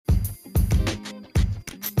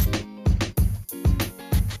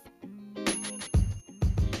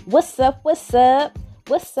What's up? What's up?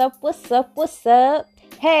 What's up? What's up? What's up?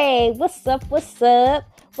 Hey, what's up? What's up?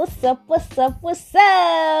 What's up? What's up? What's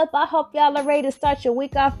up? I hope y'all are ready to start your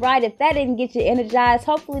week off right. If that didn't get you energized,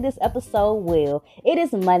 hopefully this episode will. It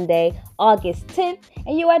is Monday, August 10th,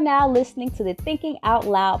 and you are now listening to the Thinking Out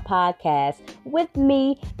Loud podcast with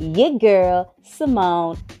me, your girl,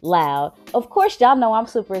 Simone Loud. Of course, y'all know I'm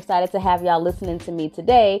super excited to have y'all listening to me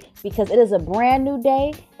today because it is a brand new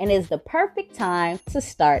day and it is the perfect time to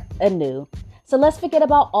start anew. So let's forget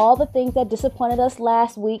about all the things that disappointed us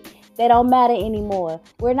last week. They don't matter anymore.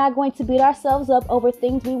 We're not going to beat ourselves up over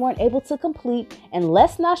things we weren't able to complete, and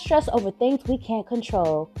let's not stress over things we can't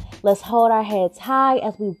control. Let's hold our heads high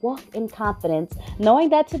as we walk in confidence, knowing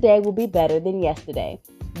that today will be better than yesterday.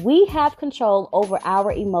 We have control over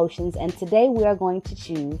our emotions, and today we are going to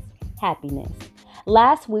choose happiness.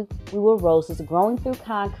 Last week, we were roses growing through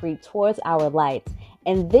concrete towards our lights.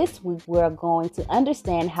 And this week, we're going to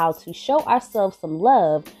understand how to show ourselves some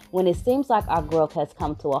love when it seems like our growth has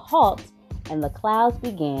come to a halt and the clouds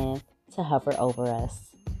begin to hover over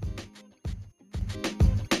us.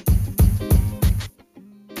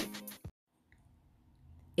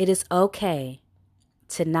 It is okay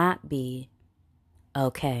to not be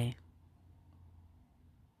okay.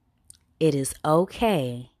 It is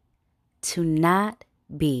okay to not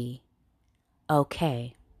be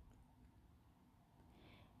okay.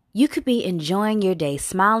 You could be enjoying your day,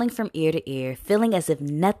 smiling from ear to ear, feeling as if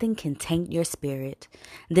nothing can taint your spirit.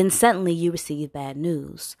 Then suddenly you receive bad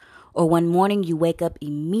news. Or one morning you wake up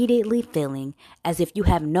immediately feeling as if you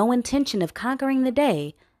have no intention of conquering the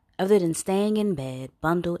day other than staying in bed,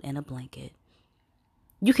 bundled in a blanket.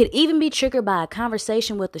 You could even be triggered by a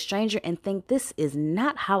conversation with a stranger and think this is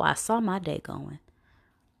not how I saw my day going.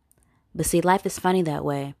 But see, life is funny that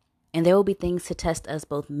way, and there will be things to test us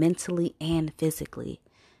both mentally and physically.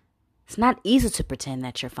 It's not easy to pretend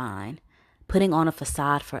that you're fine, putting on a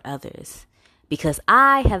facade for others, because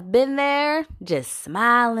I have been there just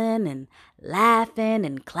smiling and laughing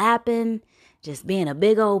and clapping, just being a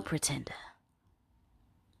big old pretender.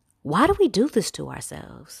 Why do we do this to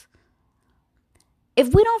ourselves?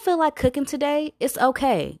 If we don't feel like cooking today, it's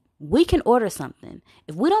okay. We can order something.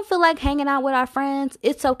 If we don't feel like hanging out with our friends,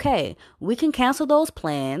 it's okay. We can cancel those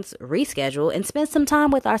plans, reschedule, and spend some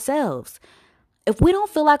time with ourselves. If we don't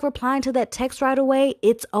feel like replying to that text right away,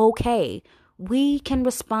 it's okay. We can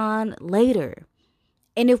respond later.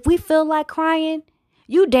 And if we feel like crying,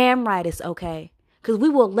 you damn right it's okay. Because we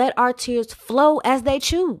will let our tears flow as they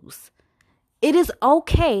choose. It is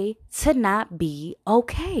okay to not be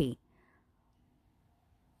okay.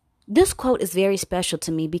 This quote is very special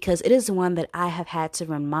to me because it is one that I have had to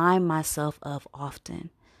remind myself of often.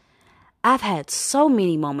 I've had so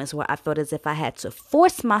many moments where I felt as if I had to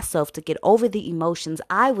force myself to get over the emotions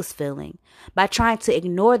I was feeling by trying to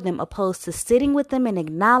ignore them opposed to sitting with them and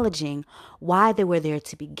acknowledging why they were there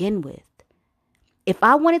to begin with. If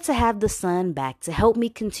I wanted to have the sun back to help me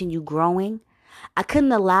continue growing, I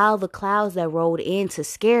couldn't allow the clouds that rolled in to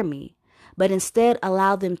scare me, but instead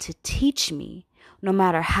allow them to teach me, no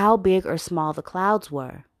matter how big or small the clouds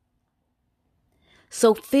were.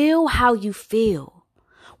 So feel how you feel.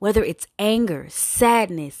 Whether it's anger,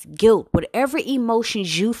 sadness, guilt, whatever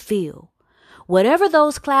emotions you feel, whatever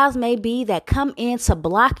those clouds may be that come in to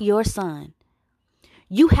block your sun,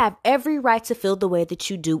 you have every right to feel the way that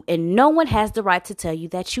you do, and no one has the right to tell you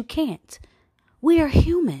that you can't. We are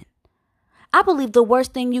human. I believe the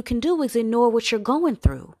worst thing you can do is ignore what you're going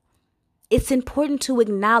through. It's important to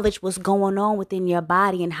acknowledge what's going on within your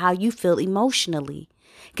body and how you feel emotionally.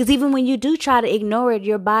 Because even when you do try to ignore it,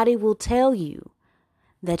 your body will tell you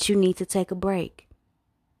that you need to take a break.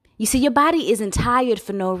 You see, your body isn't tired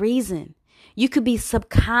for no reason. You could be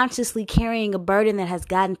subconsciously carrying a burden that has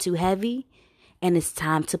gotten too heavy, and it's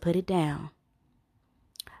time to put it down.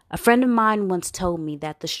 A friend of mine once told me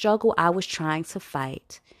that the struggle I was trying to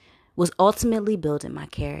fight was ultimately building my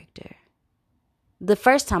character. The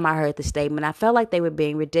first time I heard the statement, I felt like they were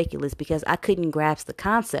being ridiculous because I couldn't grasp the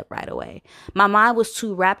concept right away. My mind was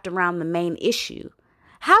too wrapped around the main issue.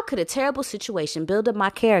 How could a terrible situation build up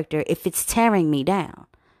my character if it's tearing me down?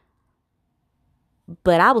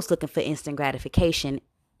 But I was looking for instant gratification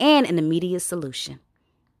and an immediate solution.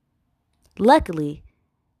 Luckily,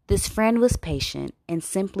 this friend was patient and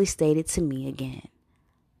simply stated to me again,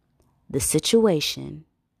 the situation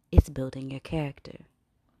is building your character.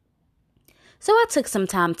 So I took some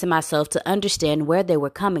time to myself to understand where they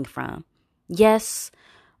were coming from. Yes,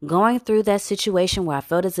 going through that situation where I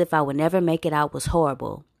felt as if I would never make it out was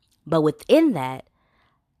horrible. But within that,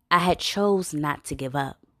 I had chose not to give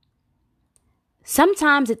up.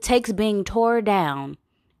 Sometimes it takes being torn down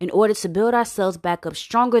in order to build ourselves back up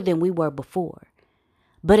stronger than we were before.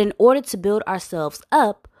 But in order to build ourselves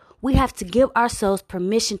up, we have to give ourselves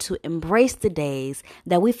permission to embrace the days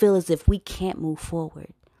that we feel as if we can't move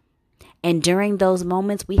forward. And during those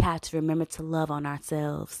moments, we have to remember to love on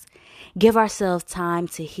ourselves. Give ourselves time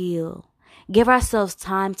to heal. Give ourselves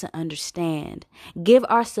time to understand. Give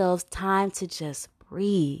ourselves time to just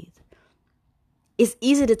breathe. It's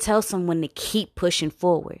easy to tell someone to keep pushing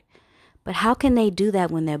forward, but how can they do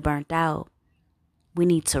that when they're burnt out? We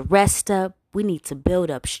need to rest up. We need to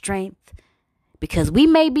build up strength because we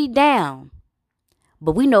may be down,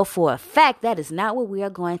 but we know for a fact that is not where we are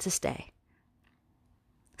going to stay.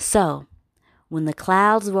 So, when the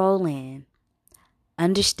clouds roll in,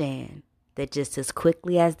 understand that just as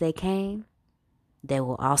quickly as they came, they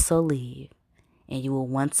will also leave, and you will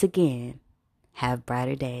once again have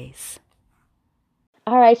brighter days.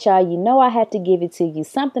 All right, y'all, you know I had to give it to you,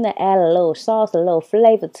 something to add a little sauce, a little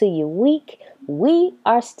flavor to your week. We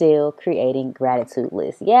are still creating gratitude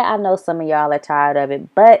lists. Yeah, I know some of y'all are tired of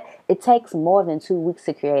it, but it takes more than 2 weeks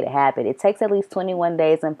to create a habit. It takes at least 21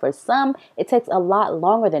 days, and for some, it takes a lot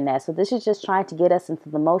longer than that. So this is just trying to get us into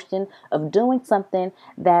the motion of doing something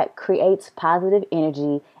that creates positive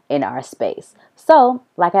energy in our space. So,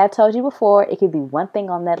 like I told you before, it could be one thing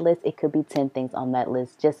on that list. It could be 10 things on that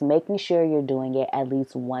list. Just making sure you're doing it at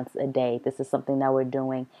least once a day. This is something that we're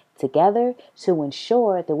doing together to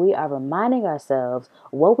ensure that we are reminding ourselves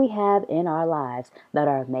what we have in our lives that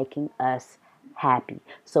are making us happy.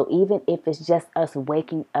 So even if it's just us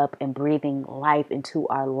waking up and breathing life into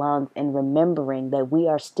our lungs and remembering that we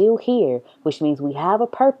are still here, which means we have a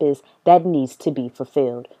purpose that needs to be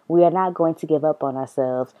fulfilled. We are not going to give up on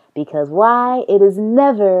ourselves because why? It is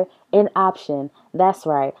never an option. That's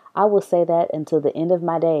right. I will say that until the end of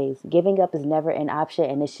my days. Giving up is never an option,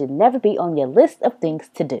 and it should never be on your list of things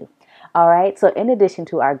to do. All right. So in addition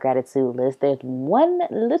to our gratitude list, there's one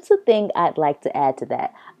little thing I'd like to add to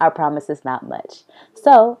that. I promise it's not much.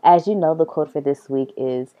 So as you know, the quote for this week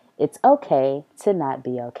is, "It's okay to not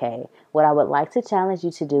be okay." What I would like to challenge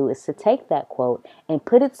you to do is to take that quote and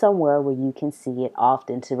put it somewhere where you can see it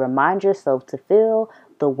often, to remind yourself to feel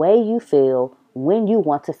the way you feel when you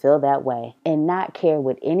want to feel that way and not care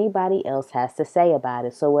what anybody else has to say about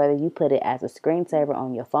it. So whether you put it as a screensaver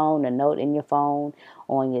on your phone, a note in your phone,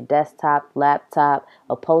 on your desktop, laptop,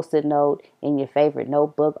 a post-it note in your favorite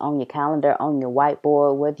notebook, on your calendar, on your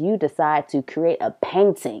whiteboard, whether you decide to create a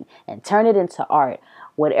painting and turn it into art,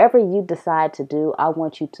 whatever you decide to do, I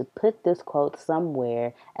want you to put this quote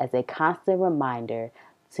somewhere as a constant reminder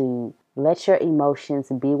to let your emotions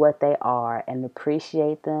be what they are and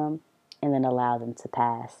appreciate them, and then allow them to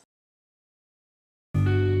pass.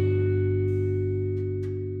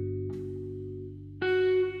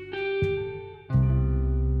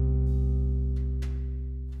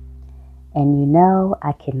 And you know,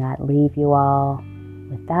 I cannot leave you all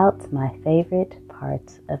without my favorite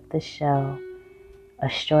parts of the show, a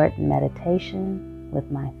short meditation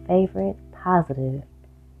with my favorite positive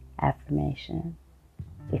affirmation.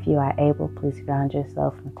 If you are able, please ground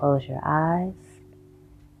yourself and close your eyes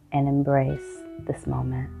and embrace this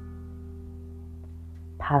moment.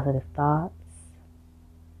 Positive thoughts,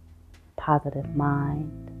 positive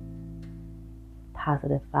mind,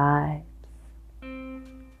 positive vibes,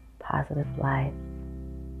 positive life.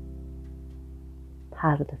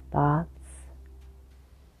 Positive thoughts,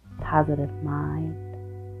 positive mind,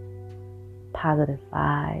 positive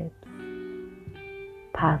vibes,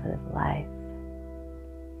 positive life.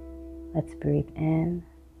 Let's breathe in.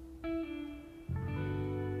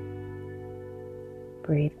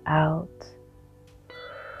 Breathe out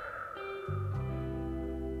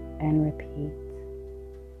and repeat.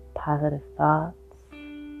 Positive thoughts,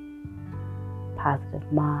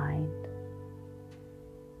 positive mind,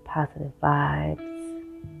 positive vibes,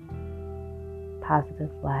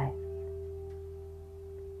 positive life.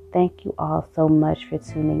 Thank you all so much for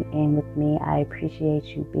tuning in with me. I appreciate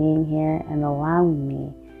you being here and allowing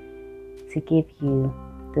me to give you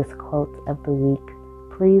this quote of the week.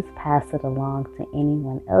 Please pass it along to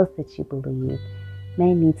anyone else that you believe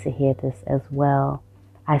may need to hear this as well.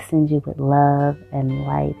 I send you with love and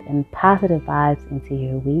light and positive vibes into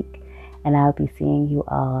your week, and I'll be seeing you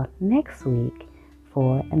all next week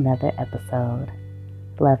for another episode.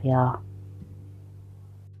 Love y'all.